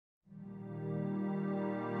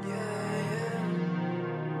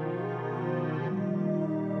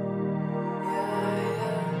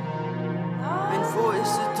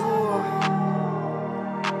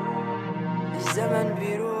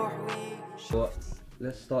Well,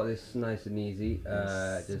 let's start this nice and easy.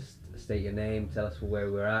 Just state your name, tell us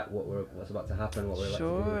where we're at, what's about to happen, what we're about to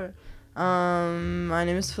do. Sure. My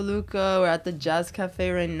name is Felukah. We're at the Jazz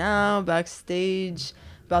Cafe right now, backstage,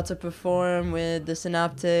 about to perform with The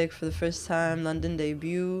Synaptik for the first time, London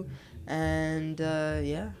debut. And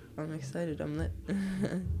yeah, I'm excited. I'm lit.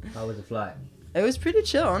 How was the flight? It was pretty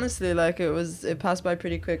chill, honestly. Like, it passed by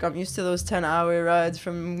pretty quick. I'm used to those 10-hour rides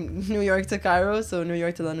from New York to Cairo, so New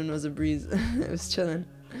York to London was a breeze. It was chilling.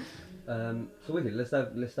 So wicked, let's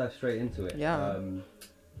dive straight into it. Yeah.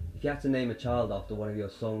 If you had to name a child after one of your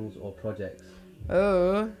songs or projects,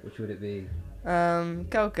 Oh. which would it be?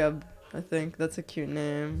 Kaukab. I think that's a cute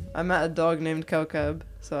name. I met a dog named Kaukab,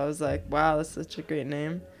 so I was like, wow, that's such a great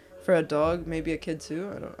name for a dog. Maybe a kid too.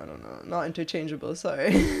 I don't know. Not interchangeable.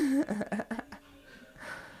 Sorry.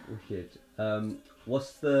 Wicked.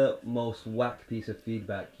 What's the most whack piece of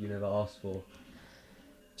feedback you never asked for?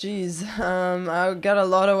 Jeez, I got a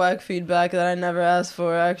lot of whack feedback that I never asked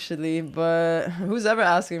for, actually, but who's ever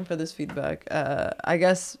asking for this feedback? I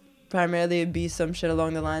guess primarily it'd be some shit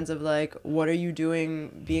along the lines of, like, what are you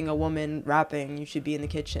doing being a woman rapping? You should be in the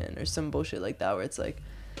kitchen, or some bullshit like that, where it's like,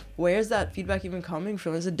 where's that feedback even coming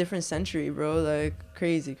from? It's a different century, bro. Like,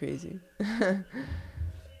 crazy.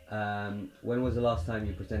 When was the last time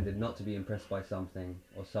you pretended not to be impressed by something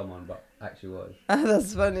or someone, but actually was?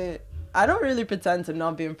 That's funny. I don't really pretend to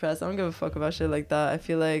not be impressed. I don't give a fuck about shit like that. I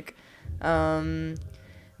feel like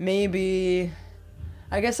maybe,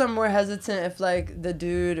 I guess I'm more hesitant if, like, the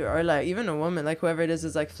dude or, like, even a woman, like, whoever it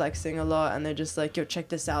is like flexing a lot, and they're just like, yo, check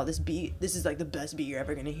this out, this beat, this is like the best beat you're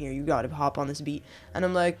ever gonna hear, you gotta hop on this beat. And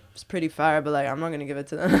I'm like, it's pretty fire, but, like, I'm not gonna give it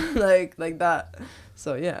to them. like that.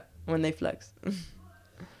 So yeah, when they flex.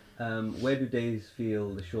 Where do days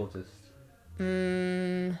feel the shortest?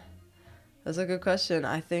 That's a good question.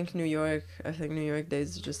 I think New York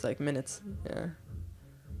days are just like minutes. Yeah.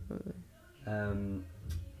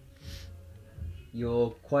 You're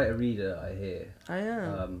quite a reader, I hear. I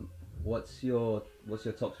am. What's your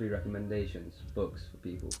top 3 recommendations, books for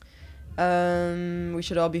people? We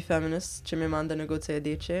should all be feminists. Chimamanda Ngozi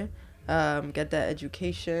Adichie. Get that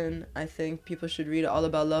education. I think people should read All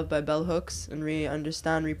About Love by Bell Hooks and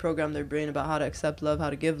reprogram their brain about how to accept love, how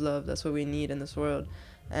to give love. That's what we need in this world.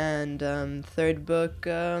 And third book,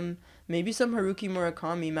 maybe some Haruki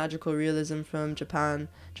Murakami, Magical Realism from Japan,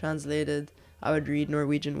 translated. I would read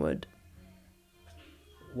Norwegian Wood.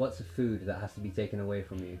 What's a food that has to be taken away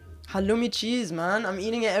from you? Halloumi cheese, man. I'm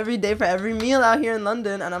eating it every day for every meal out here in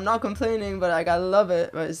London, and I'm not complaining, but like, I love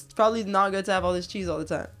it. But it's probably not good to have all this cheese all the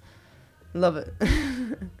time. Love it.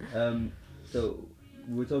 So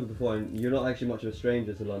we were talking before, and you're not actually much of a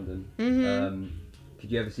stranger to London. Mm-hmm. Could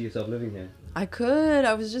you ever see yourself living here? I could.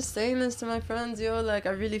 I was just saying this to my friends, yo. Like,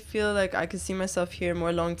 I really feel like I could see myself here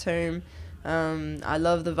more long term. I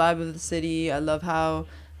love the vibe of the city. I love how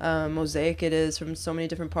mosaic it is from so many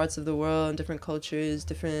different parts of the world, different cultures,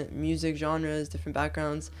 different music genres, different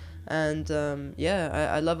backgrounds. And yeah,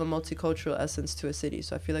 I love a multicultural essence to a city.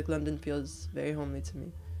 So I feel like London feels very homely to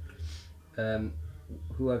me.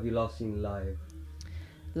 Who have you last seen live?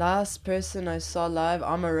 Last person I saw live,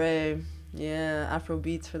 Amare. Yeah, Afro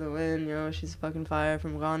Beats for the win, yo. She's fucking fire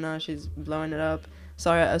from Ghana. She's blowing it up.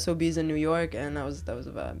 Saw her at SOBs in New York, and that was a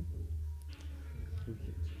vibe.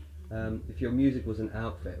 If your music was an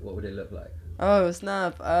outfit, what would it look like? Oh,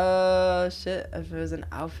 snap. Shit. If it was an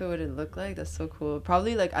outfit, what would it look like? That's so cool.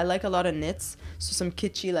 Probably, like, I like a lot of knits. So some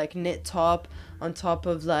kitschy, like, knit top on top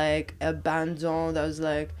of, like, a bandon that was,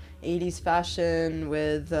 like, 80s fashion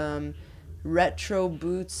with retro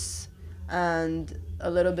boots and a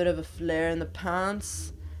little bit of a flare in the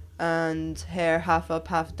pants and hair half up,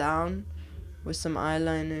 half down with some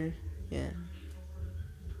eyeliner. Yeah.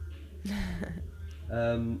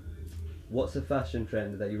 What's a fashion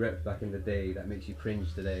trend that you repped back in the day that makes you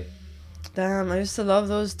cringe today? Damn, I used to love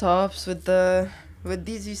those tops with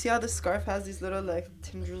these. You see how the scarf has these little, like,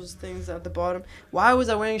 tendrils things at the bottom? Why was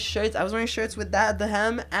I wearing shirts? I was wearing shirts with that at the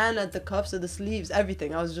hem and at the cuffs of the sleeves,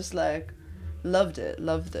 everything. I was just like, loved it.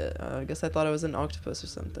 I guess I thought I was an octopus or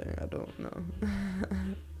something. I don't know.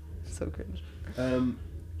 So cringe.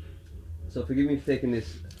 So forgive me for taking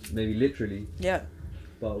this maybe literally. Yeah.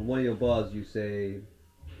 But one of your bars you say,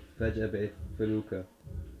 "Fajr Felukah."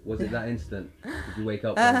 Was it that instant? Did you wake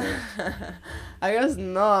up one day? I guess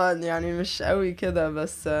not. يعني مش قوي كده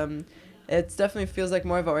بس it definitely feels like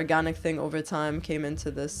more of an organic thing over time. Came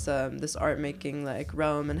into this this art making, like,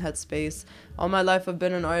 realm and headspace. All my life I've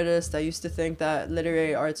been an artist. I used to think that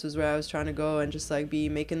literary arts was where I was trying to go and just, like, be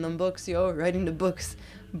making them books, writing the books.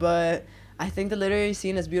 But I think the literary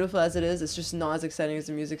scene, as beautiful as it is, it's just not as exciting as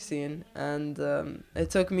the music scene. And it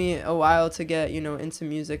took me a while to get, you know, into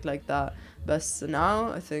music like that. But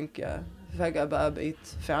now I think فجأة بقى بقيت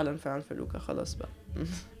فعلا فعلا فلوكة خلاص بقى.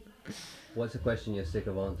 What's a question you're sick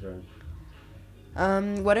of answering?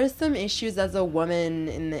 What are some issues as a woman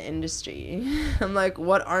in the industry? I'm like,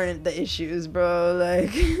 what aren't the issues, bro?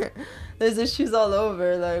 Like, there's issues all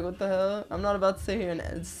over. Like, what the hell? I'm not about to sit here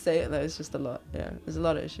and say it. Like, it's just a lot. Yeah, there's a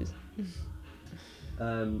lot of issues.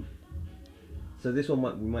 So this one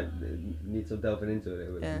we might need some delving into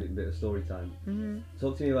it. With a bit of story time. Mm-hmm.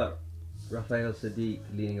 Talk to me about Raphael Sadiq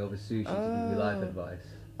leaning over Sushi to give you life advice.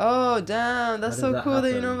 Oh, damn. That's so cool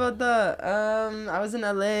that you know happen? about that. I was in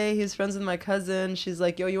LA. He was friends with my cousin. She's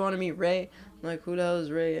like, yo, you want to meet Ray? I'm like, who the hell is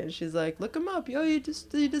Ray? And she's like, look him up. Yo, you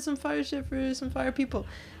did some fire shit for some fire people.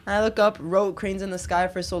 And I look up, wrote Cranes in the Sky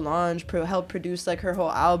for Solange, helped produce like her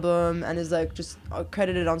whole album, and is like just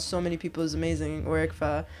credited on so many people's amazing work.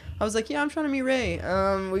 I was like, yeah, I'm trying to meet Ray.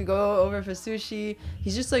 We go over for sushi.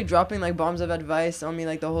 He's just like dropping like bombs of advice on me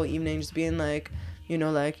like the whole evening, just being like, you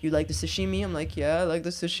know, like, you like the sashimi? I'm like, yeah, I like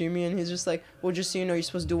the sashimi. And he's just like, well, just so you know, you're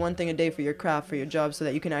supposed to do one thing a day for your craft, for your job, so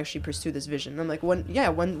that you can actually pursue this vision. And I'm like, one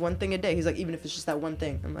thing a day. He's like, even if it's just that one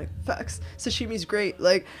thing. I'm like, facts. Sashimi's great.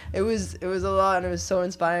 Like, it was a lot, and it was so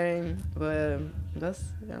inspiring. But that's,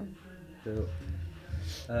 yeah. So,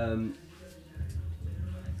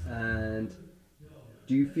 and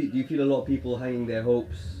do you feel a lot of people hanging their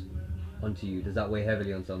hopes onto you? Does that weigh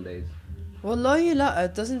heavily on some days? Wallahi la,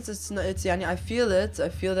 it doesn't, يعني I feel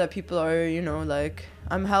that people are, you know, like,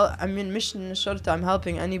 I'm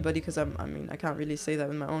helping anybody, because I can't really say that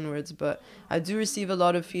in my own words, but I do receive a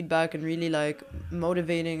lot of feedback and really like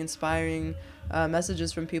motivating, inspiring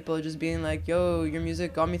messages from people, just being like, yo, your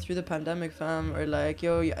music got me through the pandemic, fam, or like,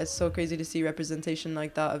 yo, it's so crazy to see representation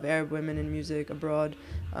like that of Arab women in music abroad,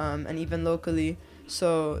 and even locally.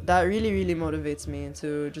 So that really, really motivates me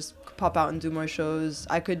to just pop out and do more shows.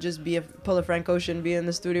 I could just pull a Frank Ocean, be in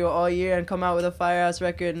the studio all year and come out with a fire-ass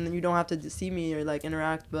record, and you don't have to see me or like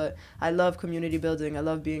interact. But I love community building. I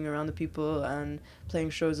love being around the people and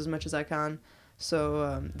playing shows as much as I can.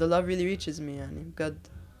 So the love really reaches me, and good.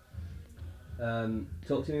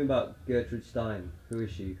 Talk to me about Gertrude Stein. Who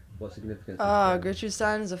is she? What significance? Gertrude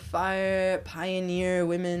Stein is a fire pioneer,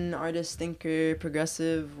 women, artist, thinker,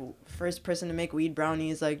 progressive, first person to make weed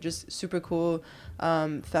brownies, like just super cool,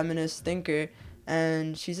 feminist thinker.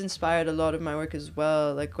 And she's inspired a lot of my work as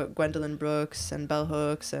well, like Gwendolyn Brooks and Bell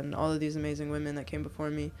Hooks and all of these amazing women that came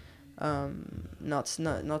before me. Not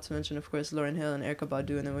to mention, of course, Lauryn Hill and Erykah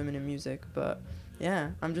Badu and the women in music. But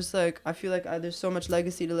yeah, I'm just like, I feel like there's so much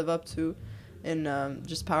legacy to live up to in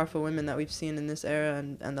just powerful women that we've seen in this era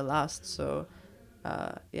and the last. So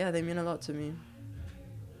yeah, they mean a lot to me.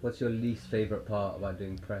 What's your least favorite part about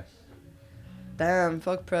doing press? Damn,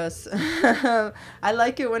 fuck press. I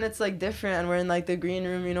like it when it's like different and we're in like the green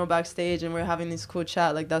room, you know, backstage, and we're having this cool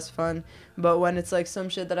chat, like that's fun. But when it's like some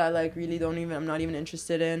shit that I like really I'm not even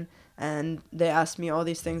interested in, and they ask me all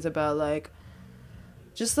these things about like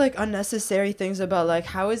just like unnecessary things about like,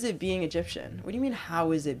 how is it being Egyptian? What do you mean,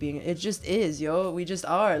 how is it being? It just is, yo. We just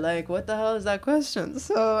are. Like, what the hell is that question?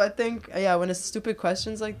 So I think, yeah, when it's stupid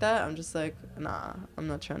questions like that, I'm just like, nah, I'm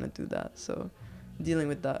not trying to do that. So dealing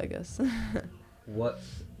with that, I guess.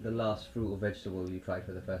 What's the last fruit or vegetable you tried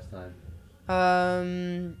for the first time?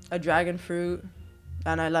 A dragon fruit.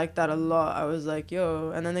 And I liked that a lot. I was like,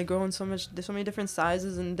 yo. And then they grow in so many different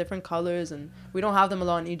sizes and different colors, and we don't have them a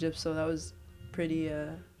lot in Egypt, so that was pretty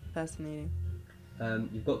fascinating.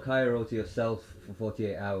 You've got Cairo to yourself for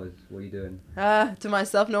 48 hours. What are you doing? To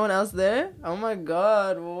myself, no one else there? Oh my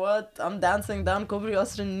god, what? I'm dancing down Kobri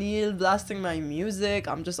Asr Nile, blasting my music.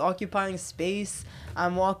 I'm just occupying space.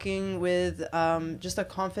 I'm walking with just a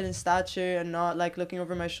confident stature and not like looking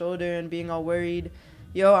over my shoulder and being all worried.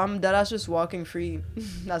 Yo, I'm deadass just walking free.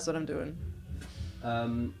 That's what I'm doing.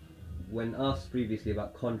 When asked previously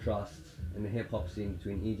about contrasts in the hip-hop scene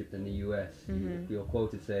between Egypt and the US, you were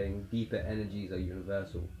quoted saying, deeper energies are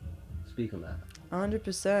universal. Speak on that.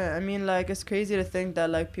 100%. I mean, like, it's crazy to think that,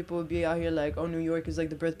 like, people would be out here like, oh, New York is, like,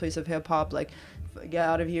 the birthplace of hip-hop. Like, get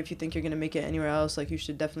out of here if you think you're going to make it anywhere else. Like, you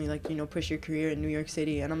should definitely, like, you know, push your career in New York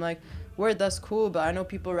City. And I'm like, word, that's cool, but I know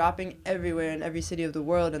people rapping everywhere in every city of the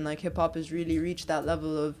world, and, like, hip-hop has really reached that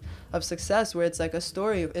level of success where it's, like, a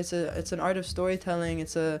story. It's an art of storytelling.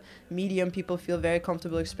 It's a medium people feel very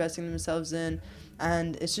comfortable expressing themselves in.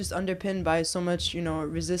 And it's just underpinned by so much, you know,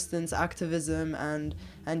 resistance, activism, and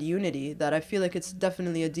unity that I feel like it's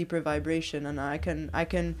definitely a deeper vibration, and I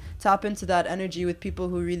can tap into that energy with people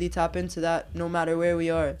who really tap into that no matter where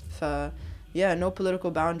we are. Yeah, no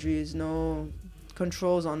political boundaries, no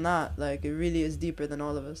controls on that. Like, it really is deeper than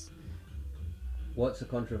all of us. What's a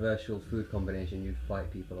controversial food combination you'd fight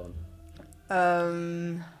people on?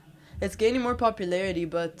 It's gaining more popularity,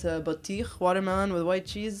 but batik, watermelon with white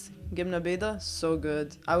cheese, gibna beda, so good.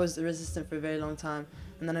 I was resistant for a very long time,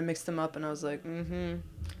 and then I mixed them up, and I was like,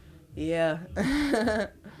 yeah,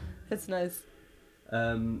 it's nice.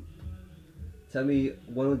 Tell me,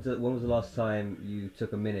 when was the last time you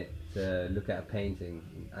took a minute to look at a painting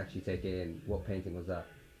and actually take it in? What painting was that?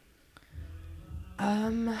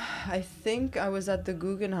 I think I was at the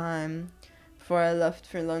Guggenheim before I left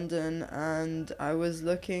for London, and I was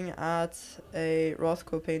looking at a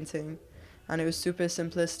Rothko painting, and it was super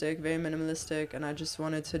simplistic, very minimalistic, and I just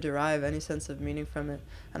wanted to derive any sense of meaning from it.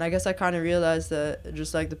 And I guess I kind of realized that,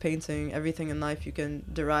 just like the painting, everything in life, you can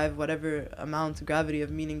derive whatever amount, gravity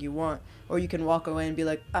of meaning you want, or you can walk away and be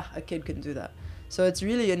like, a kid can do that. So it's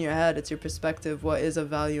really in your head, it's your perspective, what is of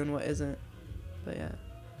value and what isn't. But yeah.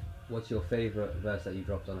 What's your favorite verse that you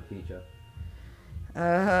dropped on a feature?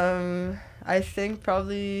 I think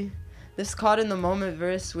probably this Caught in the Moment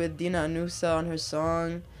verse with Dina Anusa on her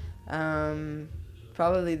song.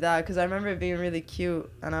 Probably that, because I remember it being really cute,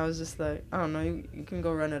 and I was just like, I don't know, you can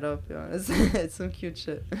go run it up, you know? It's some cute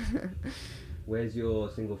shit. Where's your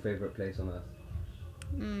single favorite place on earth?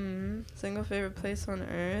 Single favorite place on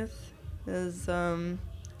earth is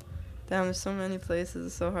damn, there's so many places,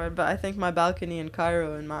 it's so hard. But I think my balcony in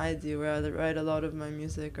Cairo and my ID, where I write a lot of my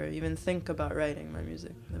music, or even think about writing my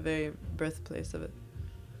music, the very birthplace of it.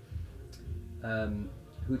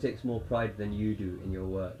 Who takes more pride than you do in your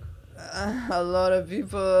work? A lot of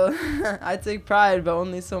people. I take pride, but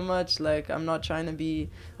only so much. Like, I'm not trying to be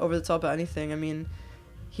over the top of anything. I mean,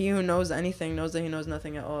 he who knows anything knows that he knows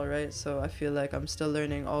nothing at all, right? So I feel like I'm still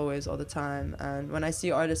learning always, all the time. And when I see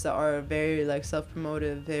artists that are very like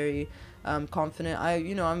self-promotive, very confident,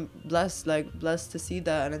 I'm blessed to see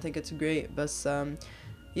that, and I think it's great. But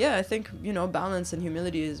yeah, I think balance and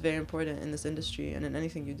humility is very important in this industry and in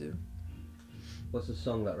anything you do. What's a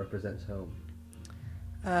song that represents home?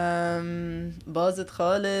 باظت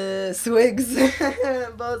خالص wigs.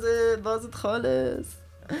 باظت خالص.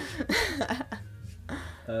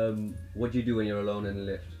 What do you do when you're alone in the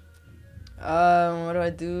lift? What do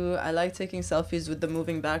I do? I like taking selfies with the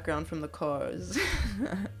moving background from the cars.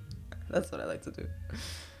 That's what I like to do.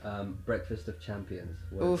 Breakfast of champions.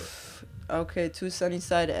 Oof. Okay, 2 sunny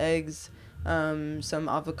side eggs, some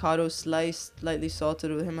avocado sliced, lightly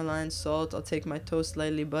salted with Himalayan salt. I'll take my toast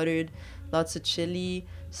lightly buttered, lots of chili,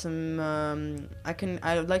 some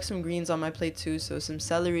I like some greens on my plate too, so some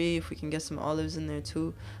celery, if we can get some olives in there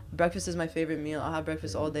too. Breakfast is my favorite meal. I'll have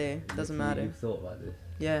breakfast all day, doesn't matter. You've thought about this.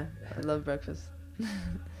 Yeah, I love breakfast.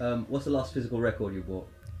 What's the last physical record you bought?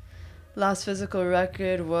 Last physical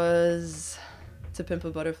record was To Pimp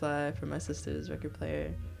a Butterfly from my sister's record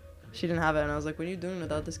player. She didn't have it, and I was like, what are you doing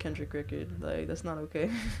without this Kendrick record? Like, that's not okay.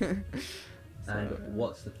 And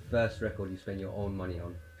what's the first record you spent your own money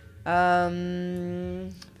on?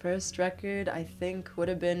 First record, I think, would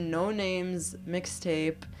have been No Name's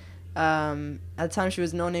mixtape. At the time, she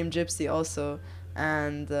was No Name Gypsy also.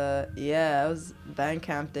 And yeah, it was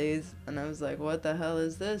Bandcamp days, and I was like, what the hell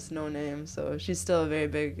is this No Name? So she's still a very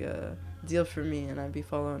big deal for me, and I'd be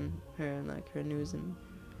following her and like her news and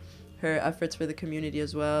her efforts for the community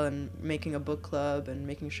as well, and making a book club and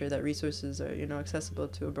making sure that resources are accessible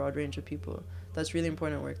to a broad range of people. That's really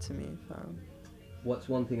important work to me. What's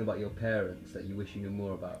one thing about your parents that you wish you knew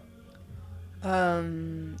more about?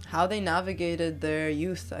 How they navigated their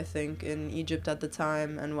youth, I think, in Egypt at the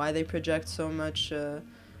time, and why they project so much,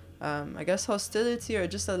 I guess, hostility or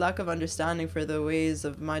just a lack of understanding for the ways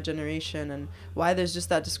of my generation, and why there's just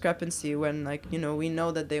that discrepancy when, like, we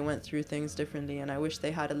know that they went through things differently, and I wish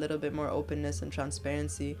they had a little bit more openness and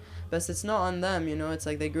transparency. But it's not on them, it's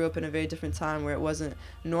like they grew up in a very different time where it wasn't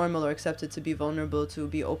normal or accepted to be vulnerable, to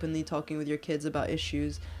be openly talking with your kids about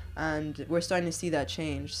issues, and we're starting to see that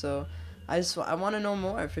change. So I want to know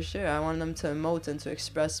more, for sure. I want them to emote and to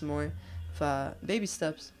express more. Baby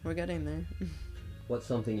steps. We're getting there. What's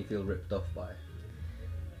something you feel ripped off by?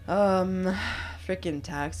 Freaking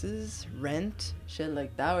taxes, rent, shit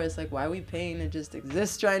like that, where it's like, why are we paying? It just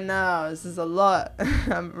exists right now. This is a lot.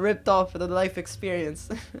 I'm ripped off for the life experience.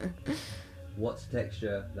 What's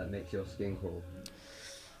texture that makes your skin crawl?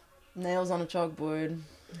 Nails on a chalkboard.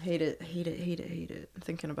 Hate it.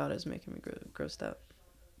 Thinking about it is making me grossed out.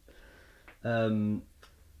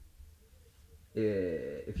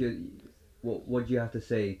 If you, what do you have to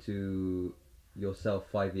say to yourself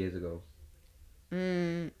 5 years ago?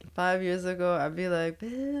 5 years ago, I'd be like,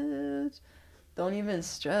 bitch, don't even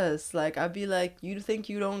stress. Like, I'd be like, you think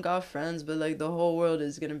you don't got friends, but like the whole world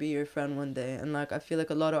is gonna be your friend one day. And like, I feel like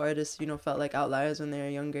a lot of artists, you know, felt like outliers when they were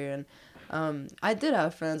younger. And I did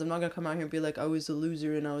have friends. I'm not gonna come out here and be like I was a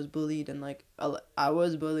loser and I was bullied. And like, I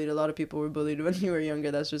was bullied. A lot of people were bullied when you were younger.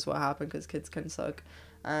 That's just what happened, because kids can suck.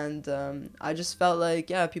 And I just felt like,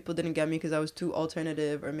 yeah, people didn't get me because I was too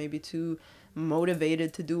alternative or maybe too motivated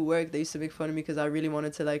to do work. They used to make fun of me because I really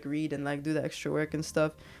wanted to like read and like do the extra work and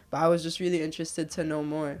stuff, but I was just really interested to know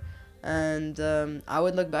more. And I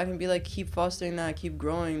would look back and be like, keep fostering that, keep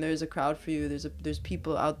growing. There's a crowd for you. There's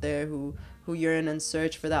people out there who yearn and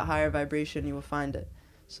search for that higher vibration. You will find it.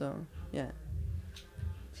 So yeah.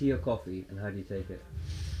 Tea or coffee, and how do you take it?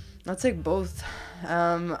 I'll take both.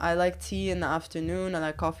 I like tea in the afternoon. I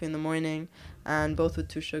like coffee in the morning, and both with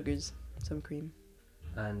 2 sugars, some cream.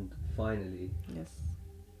 And finally, yes,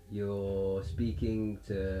 you're speaking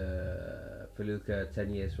to Felukah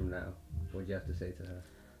 10 years from now. What do you have to say to her?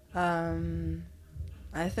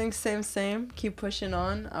 I think same. Keep pushing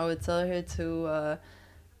on. I would tell her to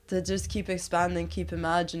just keep expanding, keep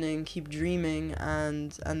imagining, keep dreaming,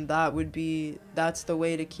 and that's the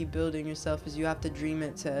way to keep building yourself, is you have to dream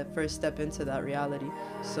it to first step into that reality.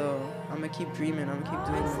 So I'm gonna keep dreaming, I'm gonna keep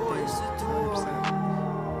doing my thing. 100%.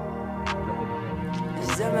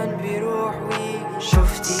 الزمن بيروح ويجي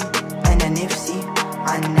شفتي أنا نفسي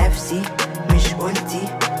عن نفسي مش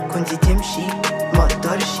قلتي كنتي تمشي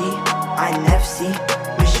مقدرش عن نفسي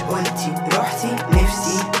مش قلتي رحتي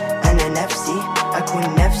نفسي أنا نفسي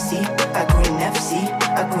أكون نفسي أكون نفسي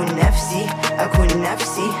أكون نفسي أكون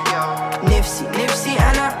نفسي نفسي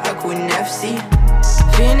أنا أكون نفسي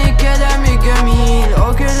فيني كلامي جميل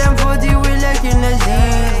أو كلام فاضي ولكن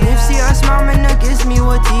لذيذ نفسي أسمع منك اسمي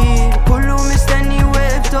وطير كله مستني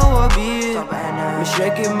واقف طوابير مش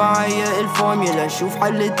راكب معايا الفورميولا شوف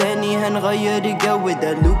حل تاني هنغير الجو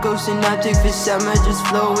ده لوكا وسينابتك في السما just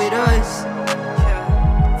flow with us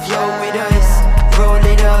roll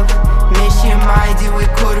it up ماشي معاي دي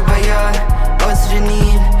وكوربايار قصر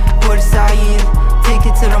النيل بورسعيد take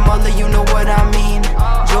it to the mall, you know what I mean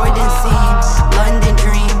Jordan scene, London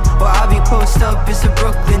dream or I'll be post up, it's a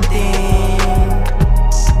Brooklyn thing